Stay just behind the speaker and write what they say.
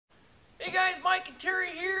Hey guys, Mike and Terry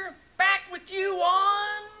here, back with you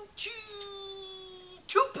on Two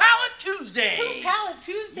Pallet Tuesday. Two Pallet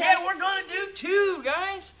Tuesday. Yeah, we're gonna do two,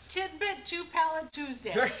 guys. Tidbit Two Pallet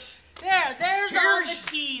Tuesday. There's all the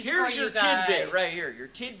teas for you guys. Here's your tidbit right here. Your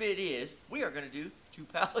tidbit is we are gonna do two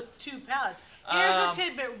pallets. Two pallets. Here's the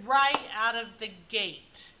tidbit right out of the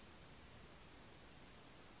gate.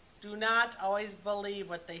 Do not always believe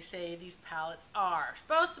what they say these pallets are.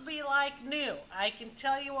 Supposed to be like new. I can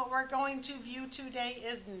tell you what we're going to view today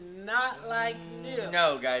is not like new.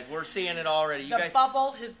 No, guys, we're seeing it already. The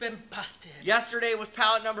bubble has been busted. Yesterday was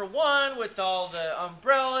pallet number 1 with all the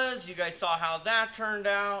umbrellas. You guys saw how that turned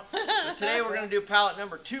out. But today we're going to do pallet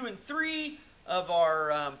number 2 and 3 of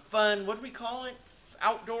our fun, what do we call it?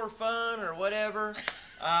 Outdoor fun or whatever.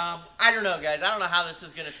 I don't know, guys. I don't know how this is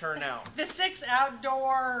going to turn out. The 6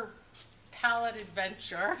 outdoor pallet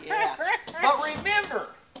adventure. Yeah. But remember,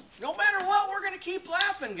 no matter what, we're going to keep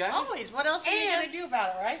laughing, guys. Always. What else are you going to do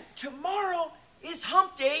about it, right? Tomorrow is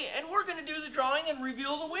hump day, and we're going to do the drawing and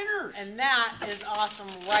reveal the winners. And that is awesome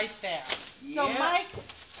right there. Yeah. So, Mike,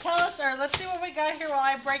 tell us, or let's see what we got here while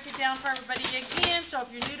I break it down for everybody again. So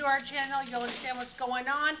if you're new to our channel, you'll understand what's going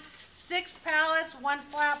on. 6 pallets, 1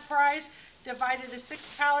 flat price. Divided the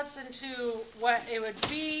 6 pallets into what it would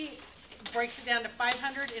be, breaks it down to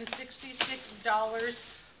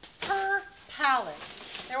 $566 per pallet.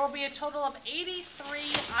 There will be a total of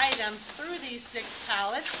 83 items through these 6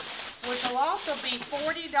 pallets, which will also be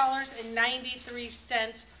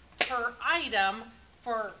 $40.93 per item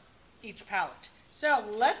for each pallet. So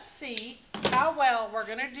let's see how well we're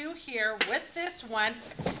going to do here with this one.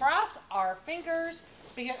 Cross our fingers.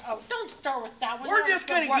 Oh, don't start with that one. We're just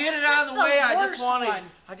going to get it out of the way. I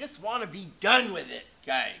just want to be done with it,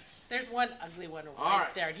 guys. There's one ugly one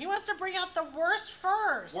right there. And he wants to bring out the worst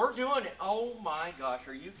first. We're doing it. Oh my gosh,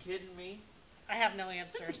 are you kidding me? I have no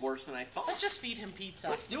answers. This is worse than I thought. Let's just feed him pizza.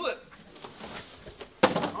 Let's do it.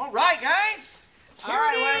 All right, guys. All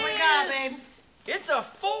right, what do we got, babe? It's a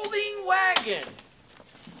folding wagon.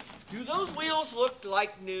 Do those wheels look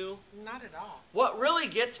like new? Not at all. What really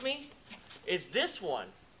gets me is this one.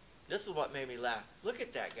 This is what made me laugh. Look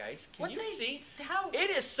at that, guys. Can you see? It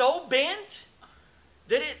is so bent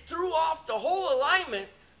that it threw off the whole alignment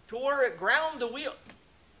to where it ground the wheel.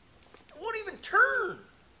 It won't even turn.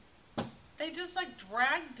 They just like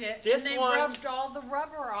dragged it and they rubbed all the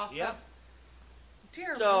rubber off. Yep.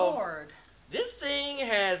 Dear Lord. This thing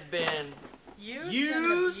has been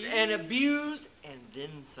used and abused and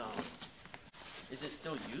then some. Is it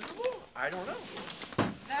still usable? I don't know.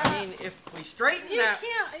 I mean, if we straighten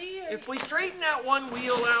that one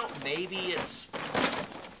wheel out, maybe it's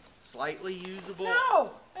slightly usable.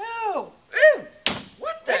 No! Ew! Ew!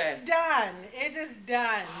 What the? It's done. It is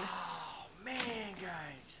done. Oh, man,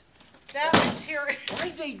 guys. That material. Why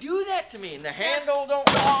did they do that to me? And the handle don't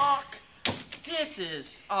lock. This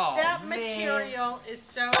is, That material is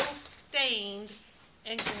so stained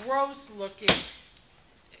and gross looking.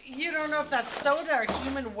 You don't know if that's soda or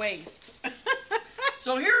human waste.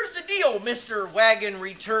 So here's the deal, Mr. Wagon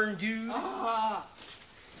Return Dude.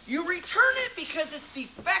 You return it because it's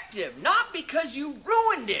defective, not because you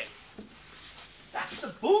ruined it. That's the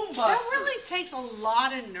boom button. That really takes a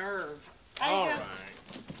lot of nerve. All right.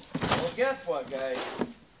 Well, guess what, guys?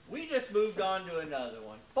 We just moved on to another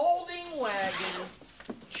one. Folding wagon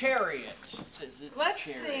chariot. Let's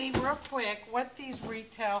see real quick what these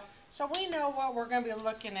retail. So we know what we're going to be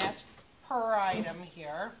looking at per item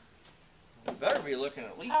here. You better be looking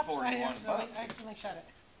at least 41 bucks. I accidentally shut it.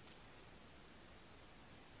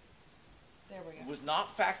 There we go. It was not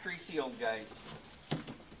factory sealed, guys.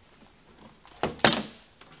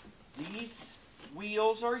 These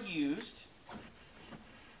wheels are used.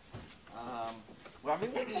 Well, I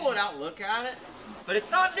mean, we'll pull it out and look at it, but it's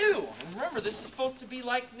not new. And remember, this is supposed to be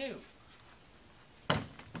like new. So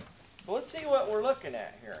let's see what we're looking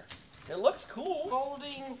at here. It looks cool.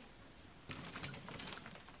 Folding.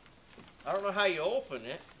 I don't know how you open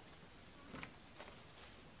it.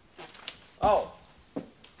 Oh.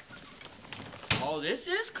 Oh, this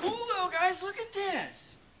is cool though, guys. Look at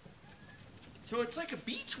this. So it's like a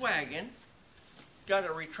beach wagon. Got a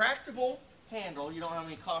retractable handle. You don't have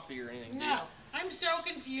any coffee or anything, do you? No. I'm so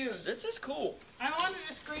confused. This is cool. I wanted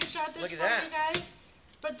to screenshot this for you guys,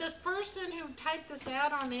 but this person who typed this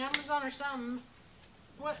ad on Amazon or something,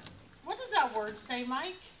 what does that word say,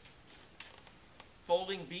 Mike?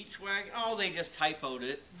 Folding beach wagon. Oh, they just typoed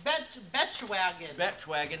it. Betch wagon. Betch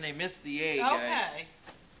wagon. They missed the A, guys. Okay.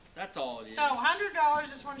 That's all it is. So $100.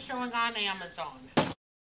 This one's showing on Amazon.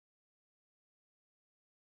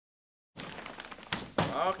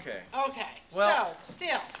 Okay. Okay. Well, so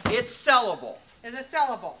still, it's sellable. Is it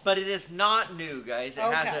sellable? But it is not new, guys.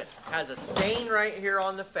 It has a stain right here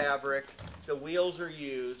on the fabric. The wheels are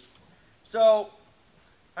used. So,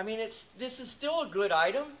 I mean, this is still a good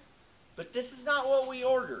item, but this is not what we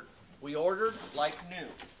ordered. We ordered like new.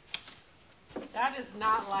 That is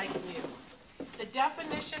not like new. The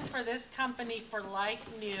definition for this company for like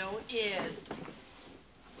new is,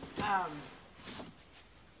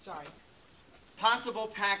 possible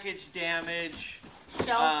package damage.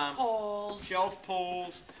 Shelf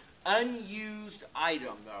pulls. Unused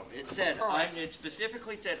item, though. It said, it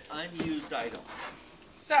specifically said unused item.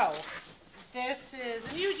 So, this is,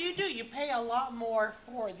 and you pay a lot more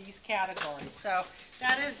for these categories. So,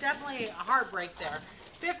 that is definitely a heartbreak there.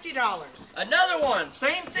 $50. Another one,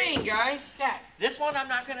 same thing, guys. Okay. This one, I'm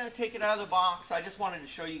not going to take it out of the box. I just wanted to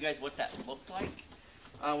show you guys what that looked like.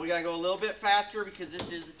 We got to go a little bit faster because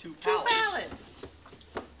this is a 2 pallet. 2 pallets.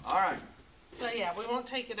 All right. So, yeah, we won't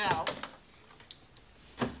take it out.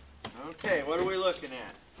 Okay, what are we looking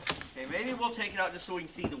at? Okay, maybe we'll take it out just so we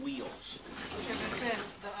can see the wheels. Because it's in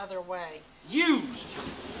the other way. Used.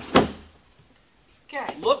 Okay.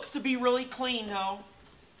 Looks to be really clean, though.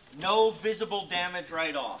 No visible damage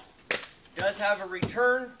right off. Does have a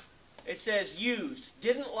return. It says used.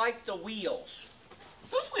 Didn't like the wheels.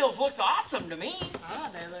 Those wheels looked awesome to me. Oh,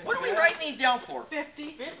 they look What are we good. writing these down for?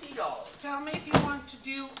 $50. $50. Tell me if you want to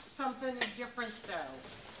do something different,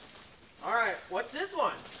 though. All right, what's this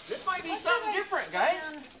one? This might be What something did I different, guys.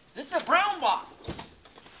 scan? This is a brown box.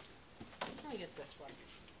 Let me get this one.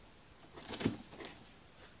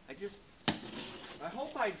 I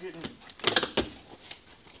hope I didn't.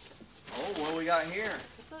 Oh, what do we got here?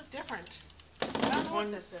 This is different. I don't know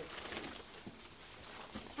what this is.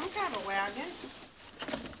 Some kind of wagon.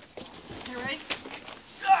 You ready?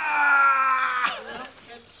 Ah! No,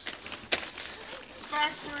 it's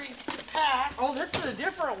factory packed. Oh, this is a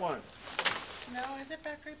different one. No, is it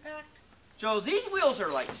factory packed? So these wheels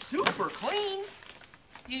are like super clean.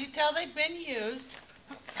 You can tell they've been used.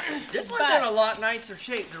 This one's in a lot nicer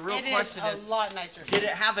shape. The real question is a lot nicer. Did it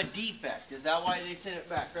have a defect? Is that why they sent it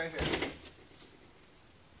back? Right here.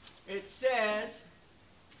 It says,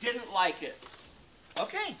 didn't like it.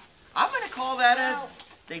 Okay, I'm going to call that as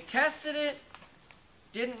they tested it,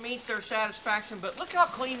 didn't meet their satisfaction, but look how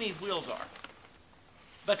clean these wheels are.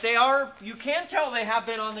 But they are, you can tell they have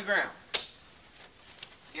been on the ground.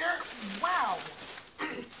 Here, wow.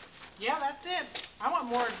 Yeah, that's it. I want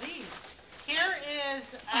more of these. Here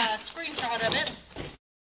is a screenshot of it.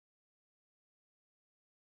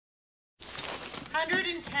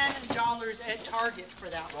 $110 at Target for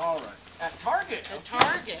that one. All right. At Target? At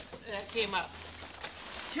Target, that came up.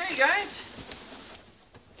 Okay, guys.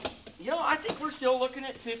 You know, I think we're still looking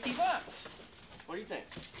at 50 bucks. What do you think?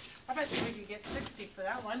 I bet you we could get 60 for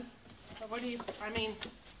that one. But what do you, I mean.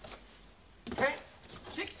 Okay,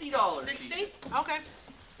 $60. 60? Okay.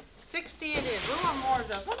 60 it is. We want more of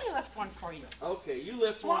those. Let me lift one for you. Okay, you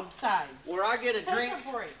lift one. Swap sides. Where I get a drink Take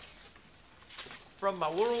a break. from my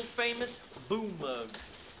world famous boom mug.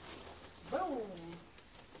 Boom.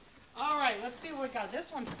 All right, let's see what we got.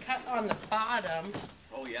 This one's cut on the bottom.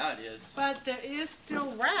 Oh yeah, it is. But it is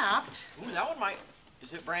still wrapped. Ooh, that one might.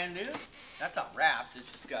 Is it brand new? That's not wrapped. It's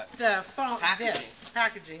just got The phone, packaging.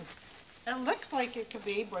 packaging. It looks like it could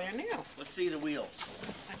be brand new. Let's see the wheels.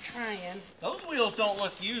 I'm trying. Those wheels don't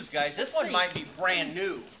look used, guys. This Let's one see. might be brand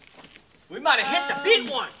new. We might have hit the big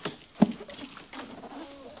one.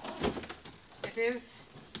 It is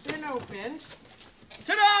been opened.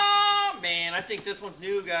 Ta-da! Man, I think this one's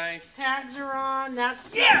new, guys. Tags are on. That's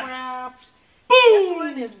still Yes! wrapped. Boom! This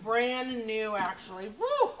one is brand new, actually.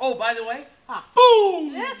 Woo! Oh, by the way, Huh.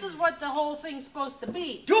 boom! This is what the whole thing's supposed to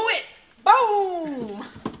be. Do it! Boom!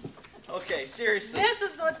 Okay, seriously. This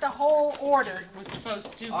is what the whole order was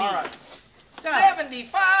supposed to be. All right. So,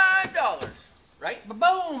 $75, right?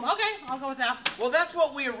 boom. Okay, I'll go with that. Well, that's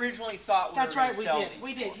what we originally thought we That's were right, going we to sell did. these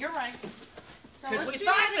We did. You're right. So because let's we do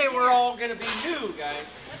thought that they were again. all going to be new, guys.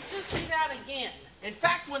 Let's just do that again. In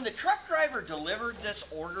fact, when the truck driver delivered this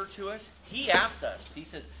order to us, he asked us, he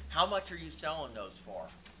said, how much are you selling those for?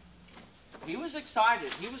 He was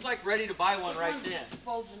excited. He was like ready to buy one right This then. one's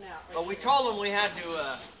bulging out. Right But we there. told him we had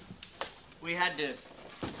to,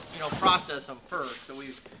 you know, process them first. So we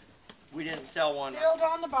didn't sell one. Sealed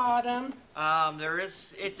on the bottom.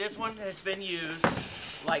 This one has been used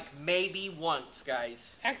like maybe once,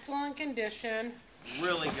 guys. Excellent condition.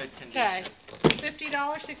 Really good condition. Okay. $50,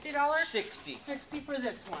 $60? 60. 60 for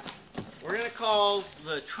this one. We're gonna call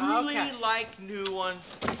the truly Okay. like new one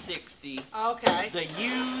 60. Okay. The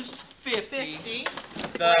used 50. 50.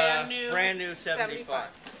 The brand new 75.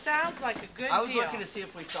 Sounds like a good I was deal. looking to see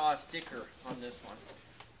if we saw a sticker on this one.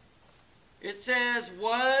 It says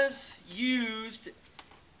was used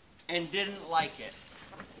and didn't like it.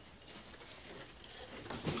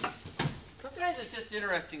 Sometimes it's just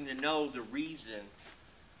interesting to know the reason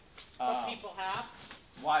What people have.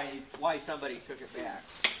 why somebody took it back.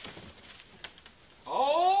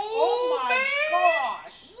 Oh my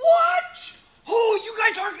gosh! What? Oh, you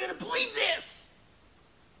guys aren't gonna believe this!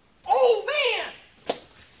 Oh man!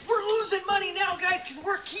 We're losing money now, guys, because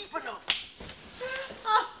we're keeping them.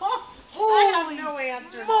 I have no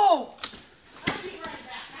answer. Smoke! I'll be right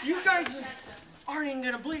back. You guys aren't even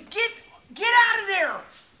gonna believe. Get out of there!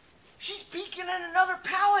 She's peeking in another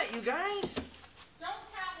pallet, you guys. Don't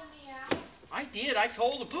tell me out. I did. I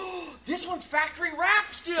told him. Oh, this one's factory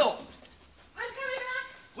wrapped still. I'm coming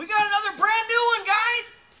back. We got another brand new one,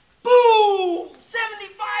 guys. Boom!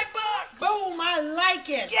 75 bucks. Boom! I like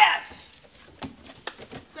it. Yes.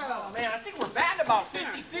 So, Oh man, I think we're batting about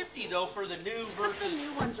 50-50 though for the new put the versus.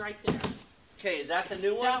 new ones right there. Okay, is that the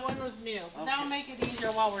new one? That one was new. That'll make it easier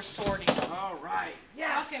while we're sorting. All right.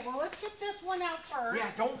 Yeah. Okay, well let's get this one out first. Yeah,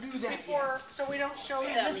 don't do that before, so we don't show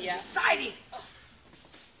yet. them Man, this yet. is exciting.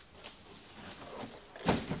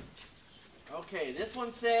 Okay, this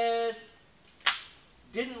one says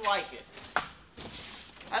didn't like it.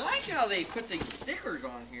 I like how they put these stickers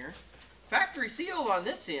on here. Factory sealed on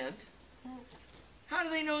this end. How do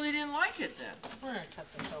they know they didn't like it then? We're gonna cut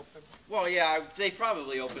this open. Well, yeah, they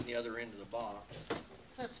probably opened the other end of the box.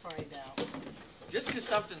 Let's find out. Just because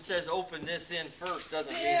something says open this end first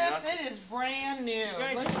doesn't mean Yeah, nothing. it is brand new. You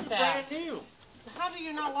guys, Look this at is that. brand new. How do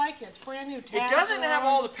you not like it? It's brand new. It Tabs doesn't have are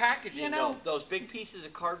on. all the packaging, You know- though. Those big pieces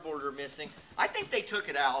of cardboard are missing. I think they took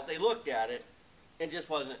it out. They looked at it. It just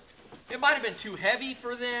wasn't. It might have been too heavy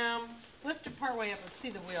for them. Lift it part way up and see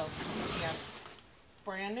the wheels. Yeah.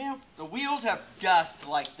 Brand new. The wheels have dust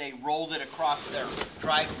like they rolled it across their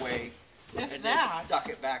driveway If and that. then stuck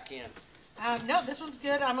it back in. No, this one's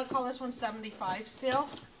good. I'm gonna call this one 75 still.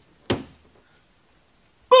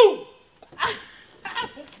 Boom!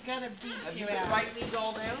 It's gonna beat Have you you been out. writing these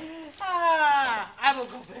all down? I will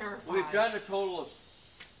go verify. We've done a total of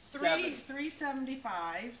seven. three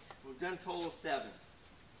 75s. We've done a total of 7.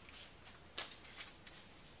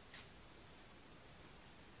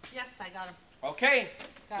 Yes, I got them. Okay.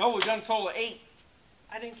 Got No, 'em. we've done a total of 8.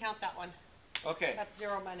 I didn't count that one. Okay. That's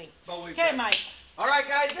zero money. But we've Okay, done- Mike. All right,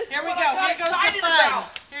 guys. This Here is we what go. I got Here goes the excited fun.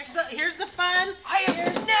 about. Here's the fun. I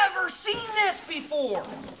have never seen this before.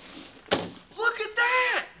 Look at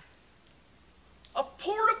that. A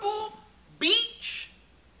portable beach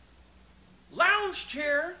lounge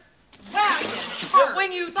chair. Wagon. But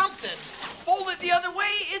when you something. fold it the other way,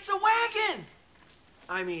 it's a wagon.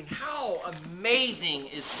 I mean, how amazing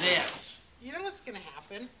is this? You know what's gonna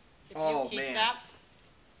happen if Oh, you keep man. that?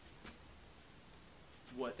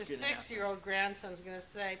 What? The 6-year-old grandson's gonna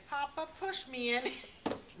say, "Papa, push me in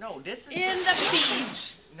No, this is in the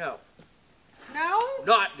beach." no, No?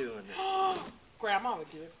 not doing this. Grandma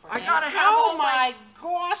would do it for I me. gotta have Oh all my- my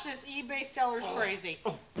gosh, this eBay seller's crazy.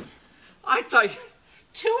 I thought,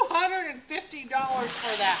 $250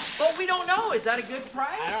 for that. but we don't know. Is that a good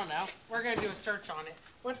price? I don't know. We're gonna do a search on it.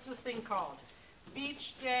 What's this thing called?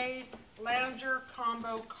 Beach Day Lounger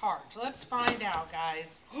Combo Cart. Let's find out,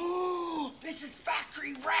 guys. Oh, this is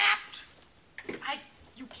factory wrapped.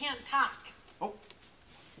 You can't talk. Oh.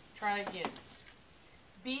 Try again.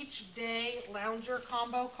 Beach Day Lounger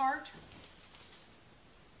Combo Cart.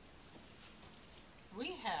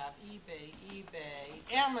 We have eBay,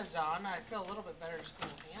 Amazon. I feel a little bit better just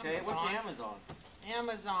going with Okay, Amazon. what's Amazon?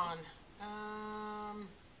 Amazon.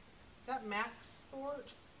 Is that Max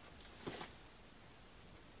Sport?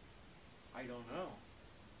 I don't know.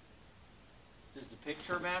 Does the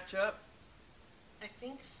picture match up? I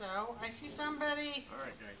think so. I see somebody All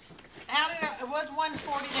right, guys. had it. It was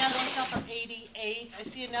 140. They had one sell for 88. I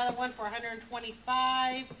see another one for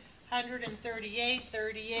 125, 138,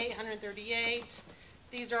 38, 138.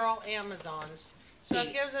 These are all Amazons. So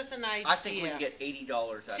it gives us an idea. I think we can get $80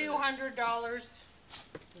 out of it. $200.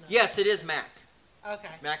 No. Yes, it is Mac. Okay.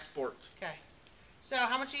 Mac Sports. Okay. So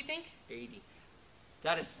how much do you think? 80.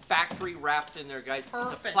 That is factory wrapped in there, guys. The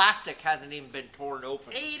Perfect. plastic hasn't even been torn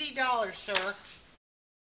open. $80, sir.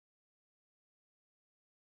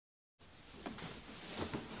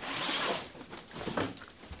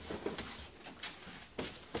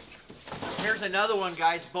 Here's another one,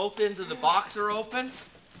 guys. Both ends of the box are open.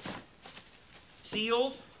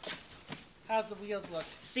 Sealed. How's the wheels look?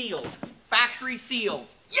 Sealed. Factory sealed.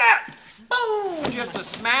 Yes! Boom! Just a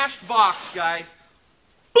smashed box, guys.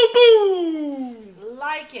 Boom, boom!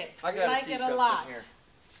 Like it. I gotta Like see it a something lot. here.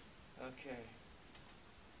 Okay.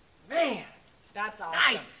 Man! That's awesome.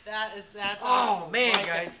 Nice. That's Oh, awesome. man, Like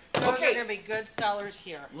guys. it. Those Okay. are going to be good sellers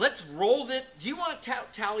here. Let's roll this. Do you want to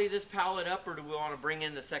tally this pallet up, or do we want to bring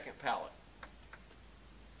in the second pallet?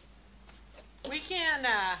 We can,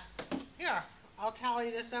 here, I'll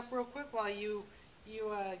tally this up real quick while you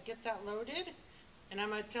get that loaded. And I'm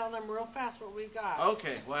going to tell them real fast what we got.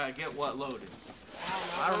 Okay, well, I get what loaded.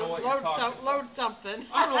 I don't know what you're talking about. Load something.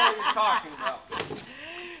 I don't know what you're talking about.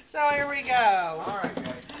 So here we go. All right,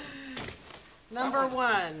 guys. Number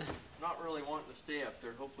one. Not really wanting to stay up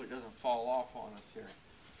there. Hopefully it doesn't fall off on us here.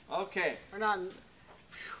 Okay. We're not.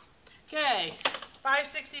 Okay.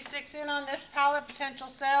 566 in on this pallet. Potential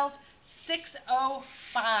sales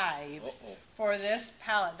 605 for this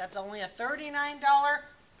pallet. That's only a $39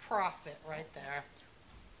 profit right there.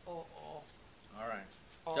 All right.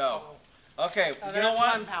 So, okay, you know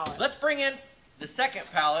what? Let's bring in the second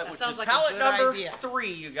pallet, which is pallet number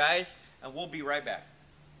 3, you guys, and we'll be right back.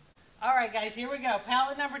 All right, guys, here we go.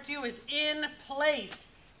 Pallet number 2 is in place.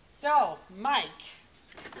 So, Mike.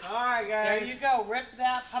 All right, guys. There you go. Rip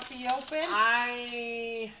that puppy open.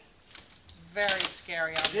 Very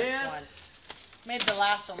scary on this one. Made the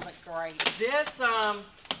last one look great.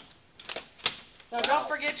 So don't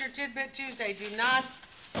forget your Tidbit Tuesday. Do not,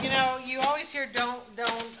 you know, you always hear don't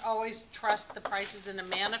always trust the prices in the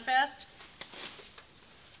manifest.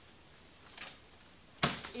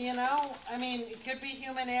 You know, I mean, it could be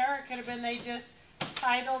human error. It could have been they just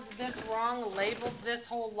titled this wrong, labeled this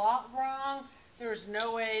whole lot wrong. There's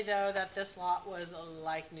no way, though, that this lot was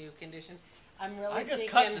like new condition. I'm really thinking... I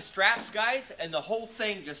just cut the straps, guys, and the whole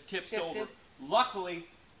thing just tipped over. Luckily,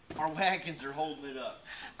 our wagons are holding it up.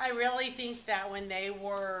 I really think that when they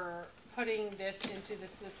were putting this into the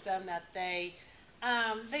system that they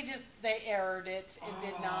errored it and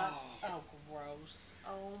did not. Oh, gross.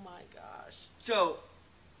 Oh my gosh. So,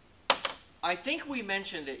 I think we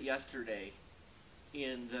mentioned it yesterday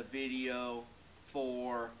in the video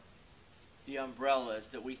for the umbrellas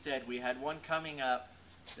that we said we had one coming up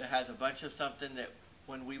that has a bunch of something that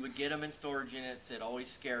when we would get them in storage units, it always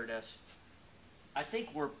scared us. I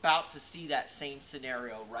think we're about to see that same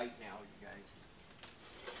scenario right now, you guys.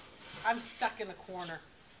 I'm stuck in a corner.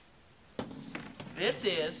 This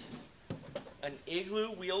is an Igloo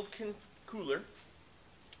wheeled cooler.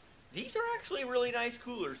 These are actually really nice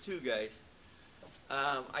coolers too, guys.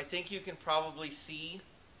 I think you can probably see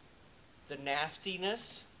the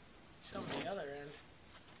nastiness. Show me the other end.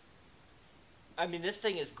 I mean, this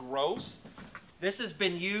thing is gross. This has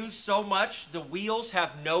been used so much, the wheels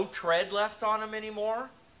have no tread left on them anymore.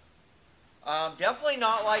 Definitely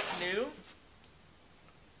not like new.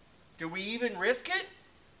 Do we even risk it?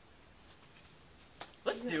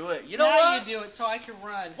 Let's do it. You know what? Now you do it so I can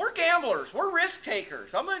run. We're gamblers. We're risk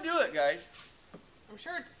takers. I'm going to do it, guys. I'm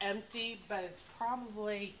sure it's empty, but it's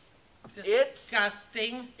probably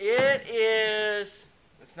disgusting. It is.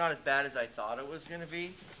 It's not as bad as I thought it was going to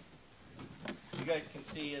be. You guys can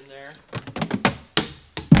see in there.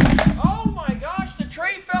 Oh my gosh, the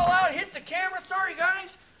tray fell out, hit the camera. Sorry,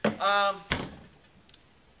 guys.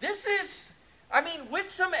 This is, I mean, with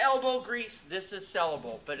some elbow grease, this is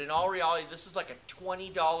sellable. But in all reality, this is like a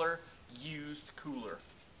 $20 used cooler.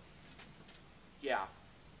 Yeah.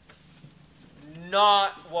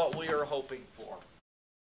 Not what we were hoping for.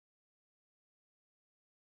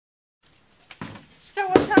 So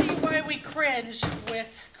I'll tell you why we cringe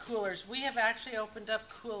with coolers. We have actually opened up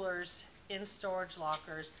coolers in storage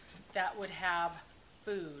lockers that would have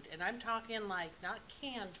food, and I'm talking like not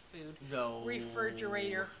canned food, no,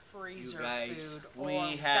 refrigerator, freezer food, or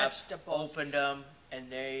we have vegetables. Opened them, and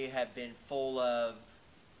they have been full of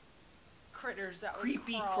critters that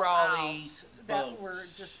creepy would crawlies that were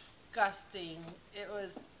disgusting. It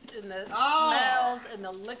was in the smells and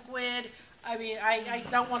the liquid. I mean, I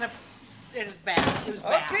don't want to. It is bad. It was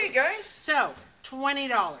bad. Okay, guys. So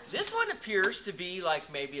 $20. This one appears to be like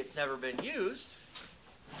maybe it's never been used.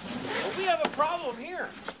 Well, we have a problem here.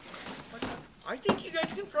 I think you guys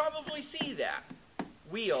can probably see that.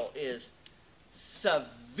 Wheel is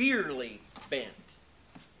severely bent.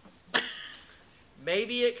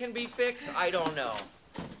 Maybe it can be fixed. I don't know.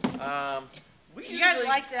 You guys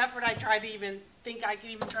like the effort I tried to even think I could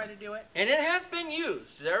even try to do it? And it has been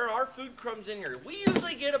used. There are food crumbs in here. We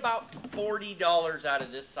usually get about $40 out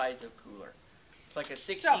of this size of cooler. It's like a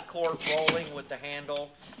 60-quart rolling with the handle.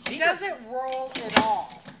 Does it roll at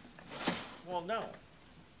all? Well, no.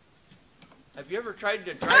 Have you ever tried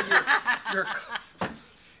to drive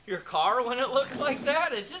your car when it looks like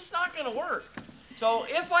that? It's just not going to work. So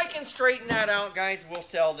if I can straighten that out, guys, we'll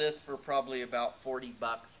sell this for probably about $40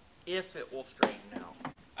 if it will straighten out.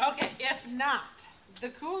 Okay, if not, the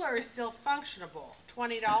cooler is still functionable.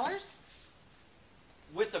 $20?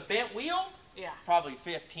 With the bent wheel? Yeah. Probably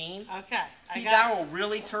 15. Okay. That will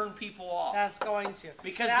really turn people off. That's going to.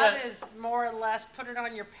 Because that is more or less put it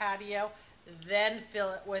on your patio, then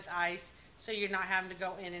fill it with ice, so you're not having to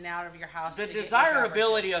go in and out of your house. The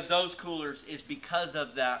desirability of those coolers is because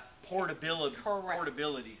of that portability. Correct.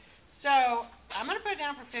 Portability. So I'm going to put it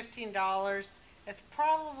down for $15. It's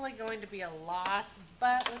probably going to be a loss,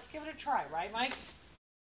 but let's give it a try, right, Mike?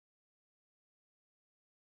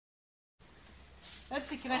 Let's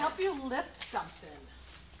see, can I help you lift something?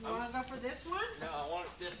 You want to go for this one? No, I want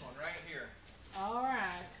this one right here. All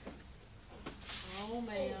right. Oh,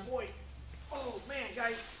 man. Oh, boy. Oh, man,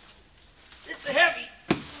 guys. It's heavy.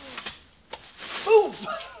 Oof.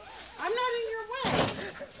 I'm not in your way.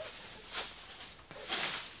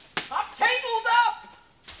 I'm tabled up.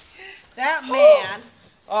 That man.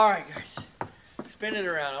 All right, guys. Spin it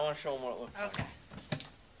around. I want to show them what it looks like. Okay.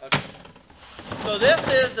 Okay. So this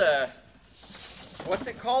is a, what's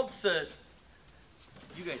it called?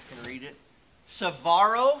 You guys can read it.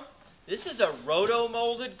 Savaro. This is a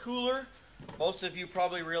roto-molded cooler. Most of you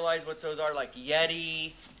probably realize what those are, like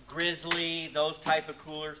Yeti, Grizzly, those type of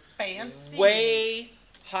coolers. Fancy. Way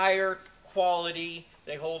higher quality.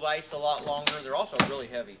 They hold ice a lot longer. They're also really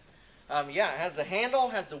heavy. Yeah, it has the handle,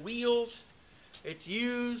 has the wheels. It's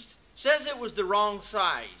used. Says it was the wrong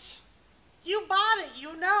size. You bought it,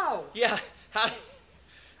 you know. Yeah.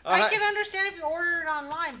 I can understand if you order it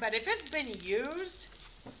online, but if it's been used.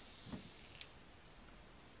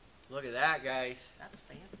 Look at that, guys. That's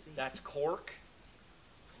fancy. That's cork.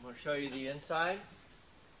 I'm going to show you the inside.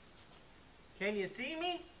 Can you see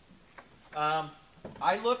me?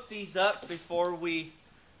 I looked these up before we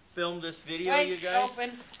filmed this video, you guys.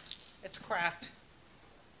 Open. It's cracked.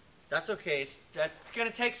 That's okay. That's going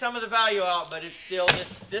to take some of the value out, but it's still,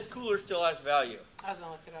 this cooler still has value. I was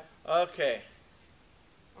going to look it up. Okay.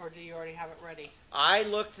 Or do you already have it ready? I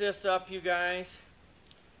looked this up, you guys,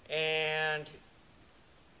 and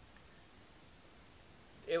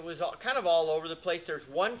it was kind of all over the place. There's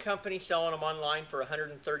one company selling them online for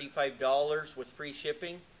 $135 with free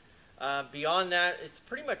shipping. Beyond that, it's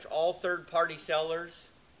pretty much all third-party sellers,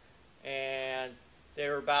 and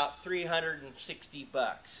they're about $360.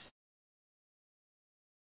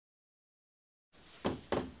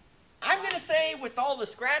 I'm going to say with all the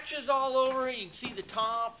scratches all over it, you can see the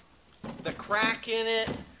top, the crack in it,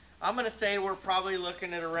 I'm going to say we're probably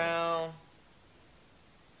looking at around,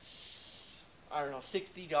 I don't know,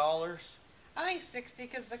 $60. I think 60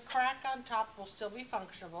 because the crack on top will still be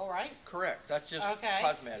functional, right? Correct. That's just okay.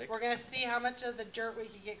 Cosmetic. We're going to see how much of the dirt we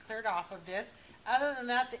could get cleared off of this. Other than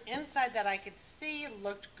that, the inside that I could see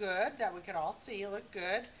looked good, that we could all see looked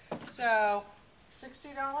good. So,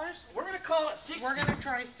 $60? We're going to call it 60. We're going to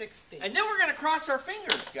try 60. And then we're going to cross our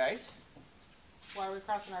fingers, guys. Why are we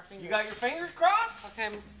crossing our fingers? You got your fingers crossed? Okay.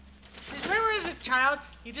 See, remember as a child,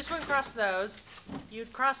 you just wouldn't cross those.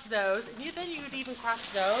 You'd cross those, and then you'd even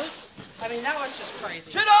cross those. I mean, that was just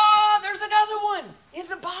crazy. Ta-da! There's another one in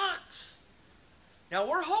the box. Now,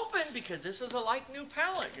 we're hoping, because this is a like-new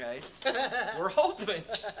pallet, guys, we're hoping.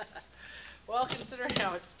 Well, considering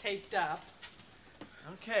how it's taped up.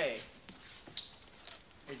 Okay.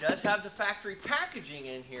 It does have the factory packaging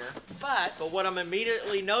in here. But what I'm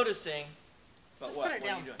immediately noticing... But what? Put it what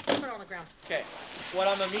down. are you doing? Put it on the ground. Okay. What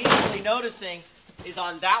I'm immediately noticing is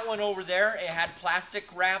on that one over there, it had plastic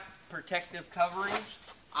wrap protective coverings.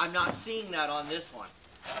 I'm not seeing that on this one.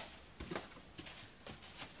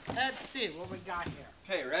 Let's see what we got here.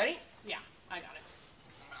 Okay, ready? Yeah, I got it.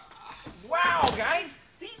 Wow, guys.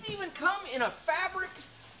 These even come in a fabric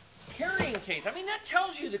carrying case. I mean, that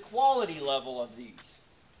tells you the quality level of these.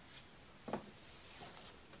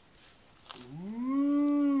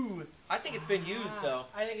 Ooh. I think it's been used, though.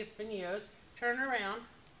 I think it's been used. Turn it around.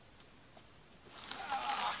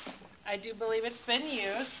 I do believe it's been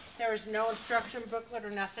used. There is no instruction booklet or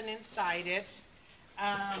nothing inside it.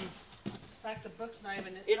 In fact, the book's not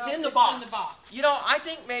even in It's in the box. In the box. You know, I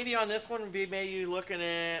think maybe on this one would be maybe looking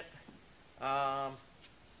at $80.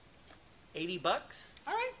 All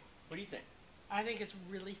right. What do you think? I think it's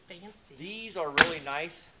really fancy. These are really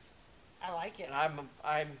nice. I like it.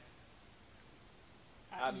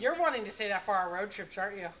 And you're wanting to say that for our road trips,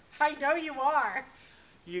 aren't you? I know you are.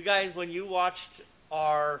 You guys, when you watched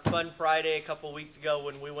our Fun Friday a couple weeks ago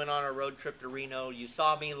when we went on our road trip to Reno, you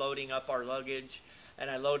saw me loading up our luggage,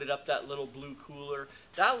 and I loaded up that little blue cooler.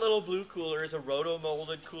 That little blue cooler is a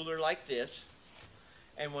roto-molded cooler like this.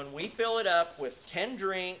 And when we fill it up with 10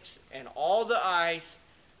 drinks and all the ice,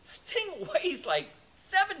 the thing weighs like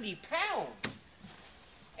 70 pounds.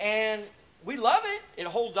 And we love it. It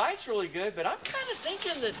holds ice really good, but I'm kind of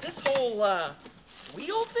thinking that this whole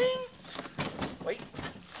wheel thing, wait,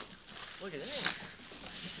 Look at that.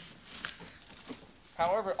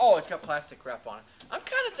 However, oh, it's got plastic wrap on it. I'm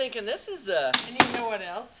kind of thinking this is And you know what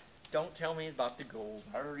else? Don't tell me about the gold.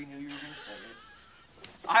 I already knew you were going to say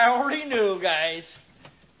it. I already knew, guys.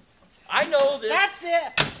 I know this. That's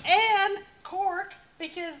it. And cork,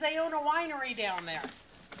 because they own a winery down there.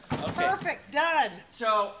 Okay. Perfect. Done.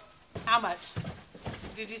 So, how much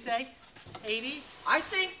did you say? 80? I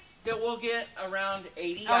think that we'll get around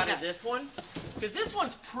 80 out of this one. Because this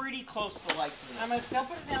one's pretty close to like me. I'm going to still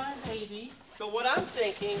put it down as 80. So what I'm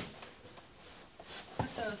thinking,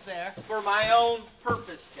 put those there. For my own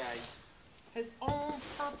purpose, guys. His own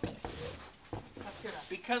purpose. That's good.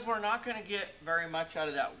 Because we're not going to get very much out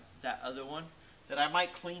of that other one, that I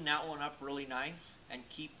might clean that one up really nice and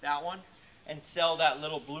keep that one and sell that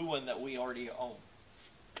little blue one that we already own.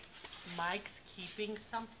 Mike's keeping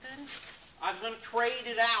something? I'm going to trade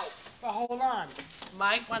it out. But hold on.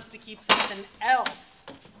 Mike wants to keep something else.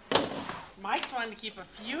 Mike's wanting to keep a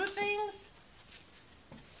few things.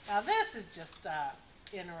 Now this is just an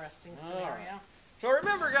interesting scenario. So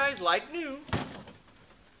remember, guys, like new,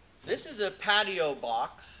 this is a patio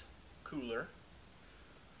box cooler.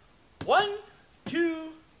 1, 2,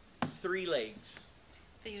 3 legs.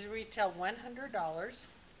 These retail $100.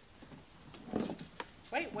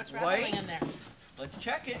 Wait, what's rattling in there? Let's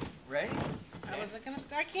check it. Ready?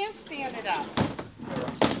 I can't stand it up.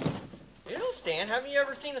 It'll stand. Haven't you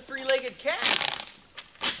ever seen a 3-legged cat?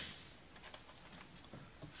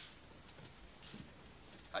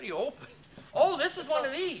 How do you open? Oh, this is one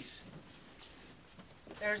of these.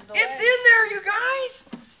 There's the It's leg. in there, you guys.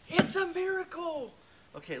 It's a miracle.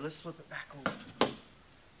 Okay, let's flip it back over.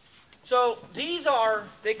 So these are,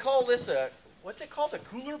 they call this a, what's it called, a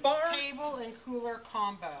cooler bar? Table and cooler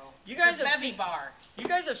combo. You guys it's a have bevy seen, bar. You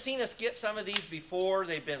guys have seen us get some of these before.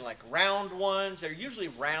 They've been like round ones. They're usually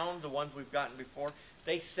round, the ones we've gotten before.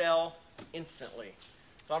 They sell instantly.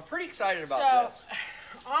 So I'm pretty excited about this.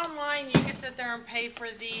 Online, you can sit there and pay for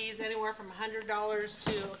these anywhere from $100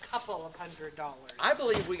 to a couple of $100. I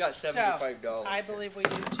believe we got $75. So, I believe we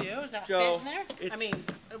do too. Is that So, fit in there? I mean,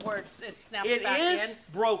 where it snaps It back in. is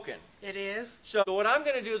broken. It is. So what I'm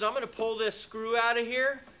going to do is I'm going to pull this screw out of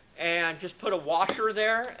here and just put a washer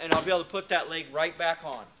there, and I'll be able to put that leg right back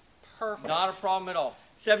on. Perfect. Not a problem at all.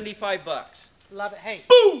 75 bucks. Love it. Hey.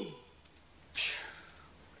 Boom!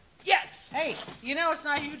 Yes! Hey, you know it's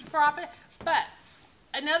not a huge profit, but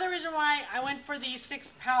another reason why I went for these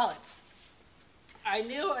 6 pallets, I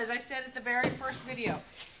knew, as I said at the very first video,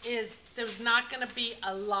 is there's not going to be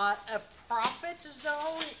a lot of profit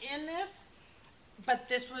zone in this, but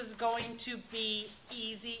this was going to be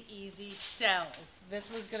easy sells.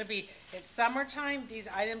 This was going to be, it's summertime, these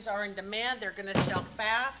items are in demand, they're going to sell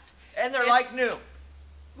fast. And they're like new.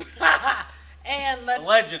 And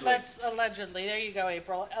allegedly, there you go,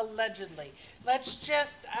 April, allegedly. Let's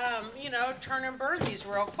just, turn and burn these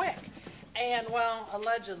real quick. And, well,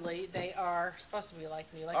 allegedly, they are supposed to be like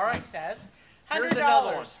new, like Mike says. $100. Here's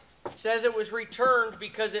another one. It says it was returned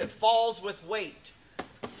because it falls with weight.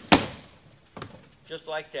 Just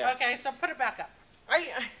like that. Okay, so put it back up.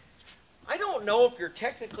 I don't know if you're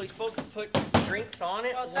technically supposed to put drinks on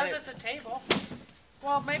it. Well, it says it's a table.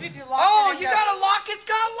 Well, maybe if you lock it. Oh, you got to lock. It's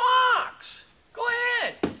got locks. Go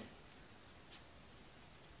ahead.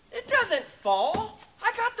 It doesn't fall.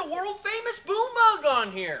 I got the world famous boom mug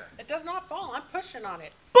on here. It does not fall. I'm pushing on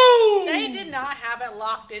it. Boom! They did not have it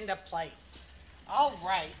locked into place. All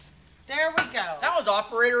right. There we go. That was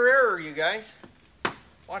operator error, you guys.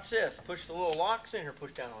 Watch this. Push the little locks in here.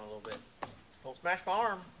 Push down on it a little bit. Don't smash my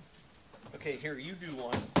arm. Okay, here, you do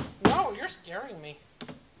one. No, you're scaring me.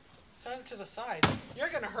 Send it to the side. You're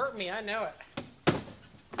going to hurt me. I know it.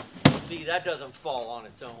 See, that doesn't fall on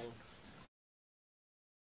its own.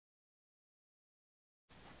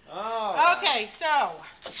 Oh. Okay, so.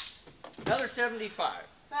 Another 75.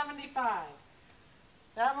 75.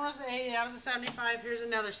 That one was the 80. That was the 75. Here's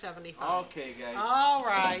another 75. Okay, guys. All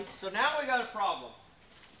right. So now we got a problem.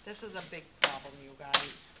 This is a big problem, you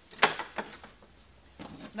guys.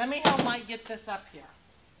 Let me help Mike get this up here.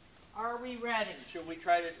 Are we ready? Should we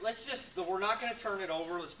try to, we're not going to turn it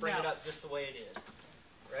over. Let's bring it up just the way it is.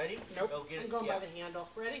 Ready? Nope. Go get I'm it. going by the handle.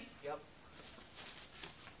 Ready? Yep.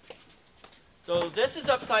 So this is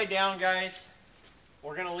upside down, guys.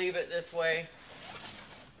 We're going to leave it this way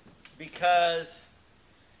because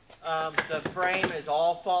the frame is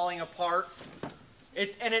all falling apart.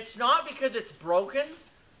 And it's not because it's broken.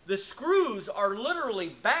 The screws are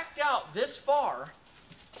literally backed out this far.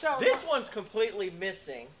 So this one's completely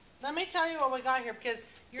missing. Let me tell you what we got here, because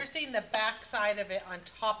you're seeing the back side of it on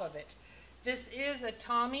top of it. This is a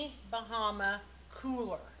Tommy Bahama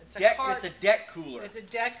cooler. It's a Deck, cart. it's a deck cooler. It's a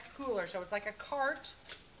deck cooler, so it's like a cart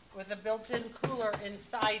with a built-in cooler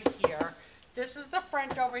inside here. This is the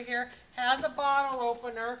front over here. Has a bottle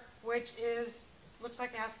opener, which is looks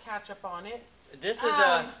like it has ketchup on it. This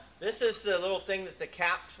is the little thing that the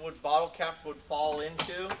bottle caps would fall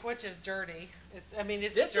into. Which is dirty. It's dirty.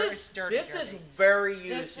 This dirty. is very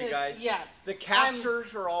used, you guys. Yes. The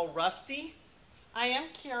casters are all rusty. I am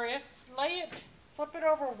curious. Flip it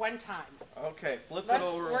over one time. Okay, flip it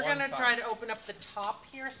over one time. We're gonna try to open up the top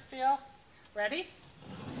here still. Ready?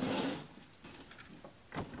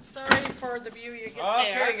 Sorry for the view you get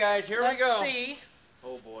there. Okay, guys, here we go. Let's see.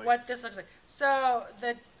 Oh boy. What this looks like. So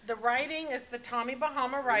the writing is the Tommy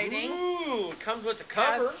Bahama writing. Ooh, it comes with the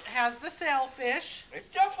cover. Has the sailfish. It's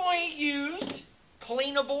definitely used,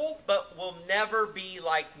 cleanable, but will never be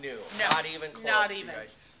like new. No, not even close. Not even.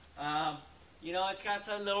 Guys. You know, it's got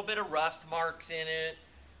a little bit of rust marks in it,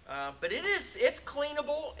 but it's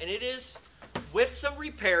cleanable, and it is, with some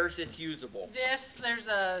repairs, it's usable. There's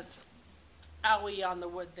a owie on the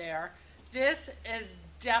wood there. This is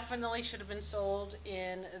definitely should have been sold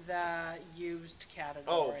in the used category.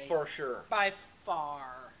 Oh, for sure. By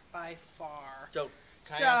far. By far. So,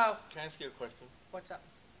 can I ask you a question? What's up?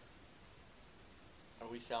 Are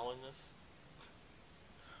we selling this?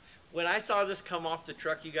 When I saw this come off the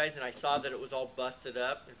truck, you guys, and I saw that it was all busted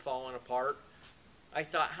up and falling apart, I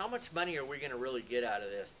thought, how much money are we going to really get out of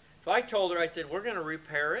this? So I told her, I said, we're going to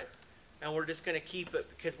repair it, and we're just going to keep it,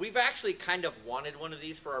 because we've actually kind of wanted one of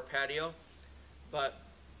these for our patio, but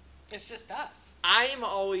it's just us. I'm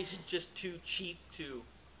always just too cheap to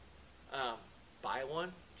buy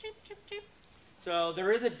one. Cheap, cheap, cheap. So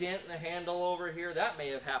there is a dent in the handle over here. That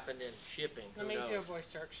may have happened in shipping. Let me do a voice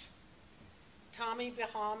search. Tommy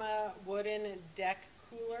Bahama wooden deck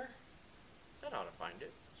cooler. I ought to find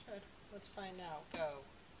it. Should. Let's find out. Go.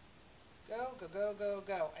 Go, go, go, go,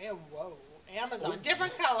 go. And whoa. Amazon. Oh.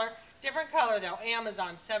 Different color though.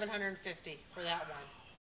 Amazon, $750 for that one.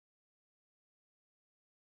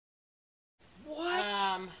 What?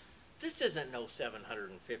 This isn't no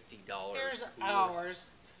 $750. Here's cooler.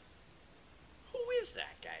 ours. Who is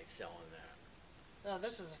that guy selling that? No,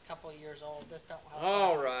 this is a couple of years old. This don't help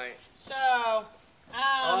All us. right. So,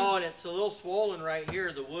 oh, and it's a little swollen right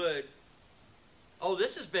here, the wood. Oh,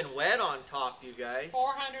 this has been wet on top, you guys.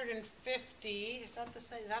 $450. Is that the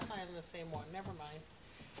same? That's not even the same one. Never mind.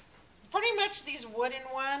 Pretty much these wooden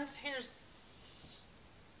ones.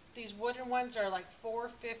 These wooden ones are like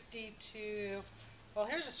 $450 to. Well,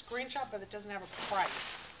 here's a screenshot, but it doesn't have a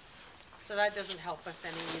price, so that doesn't help us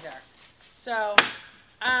any either. So,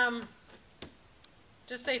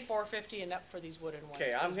 just say $450 and up for these wooden ones.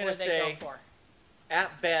 Okay, I'm gonna say,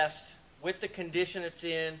 at best, with the condition it's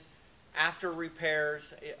in, after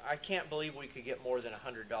repairs, I can't believe we could get more than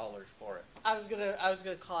 $100 for it. I was gonna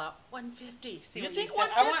call out $150. See you what think you said.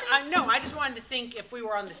 I just wanted to think if we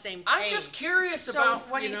were on the same page. I'm just curious about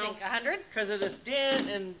what do you think? 100? Because of this dent,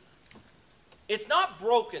 and it's not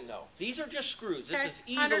broken though. These are just screws. This is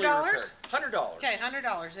easily repaired. $100. Okay,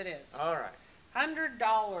 $100 it is. All right. $100.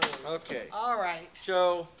 Okay. All right.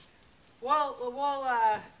 So. Well,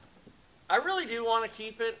 I really do want to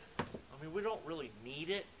keep it. I mean, we don't really need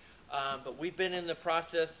it, but we've been in the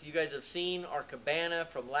process. You guys have seen our cabana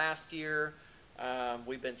from last year.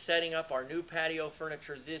 We've been setting up our new patio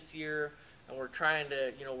furniture this year, and we're trying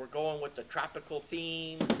to, we're going with the tropical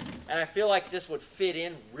theme, and I feel like this would fit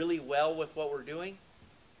in really well with what we're doing.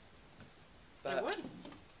 But it would.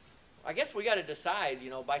 I guess we got to decide,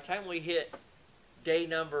 by the time we hit day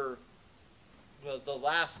number, the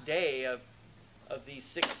last day of these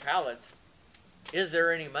 6 pallets, is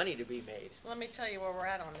there any money to be made? Let me tell you where we're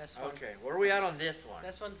at on this one. Okay, where are we at on this one?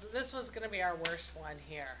 This was going to be our worst one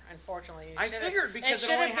here, unfortunately. I figured because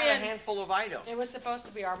it only had a handful of items. It was supposed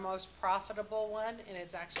to be our most profitable one, and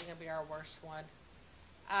it's actually going to be our worst one.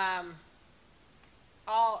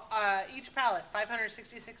 Each pallet,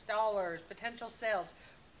 $566. Potential sales,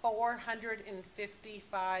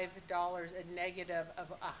 $455. A negative of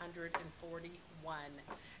 141.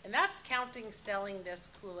 And that's counting selling this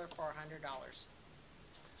cooler for $100.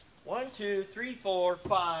 1, 2, 3, 4,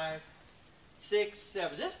 5, 6,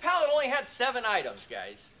 7. This pallet only had 7 items,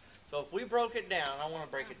 guys. So if we broke it down, I want to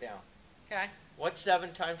break it down. Okay. What's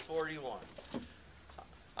 7 times 41?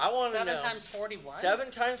 I want to know. 7 times 41?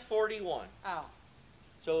 7 times 41. Oh.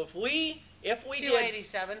 So if we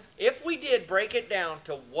 287. If we did break it down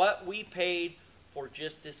to what we paid for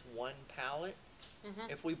just this one pallet,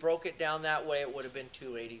 if we broke it down that way, it would have been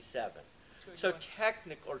 287. So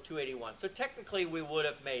or 281. So technically we would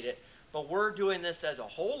have made it, but we're doing this as a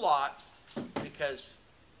whole lot because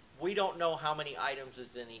we don't know how many items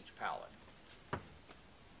is in each pallet.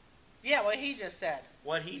 Yeah, what he just said.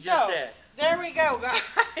 What he just said. There we go,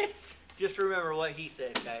 guys. Just remember what he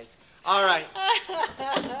said, guys. All right.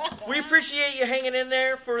 We appreciate you hanging in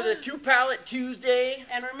there for the 2-Pallet Tuesday.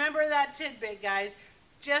 And remember that tidbit, guys.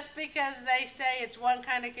 Just because they say it's one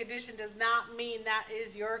kind of condition does not mean that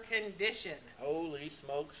is your condition. Holy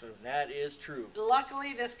smokes, that is true.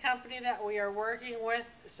 Luckily, this company that we are working with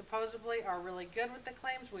supposedly are really good with the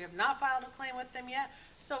claims. We have not filed a claim with them yet.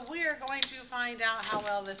 So we are going to find out how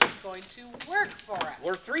well this is going to work for us.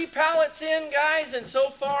 We're 3 pallets in, guys, and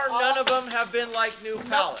so far none of them have been like new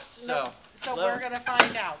pallets. Nope. So we're going to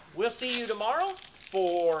find out. We'll see you tomorrow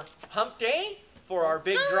for Hump Day, for our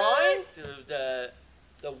big drawing,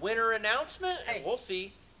 the winner announcement, and we'll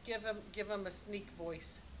see. Give him a sneak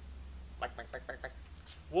voice.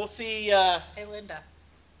 We'll see. Hey, Linda.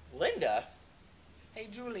 Linda? Hey,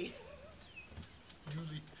 Julie.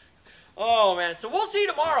 Julie. Oh, man. So we'll see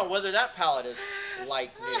tomorrow whether that pallet is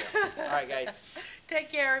like new. All right, guys.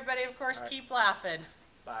 Take care, everybody. Of course, keep laughing.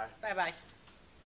 Bye. Bye-bye.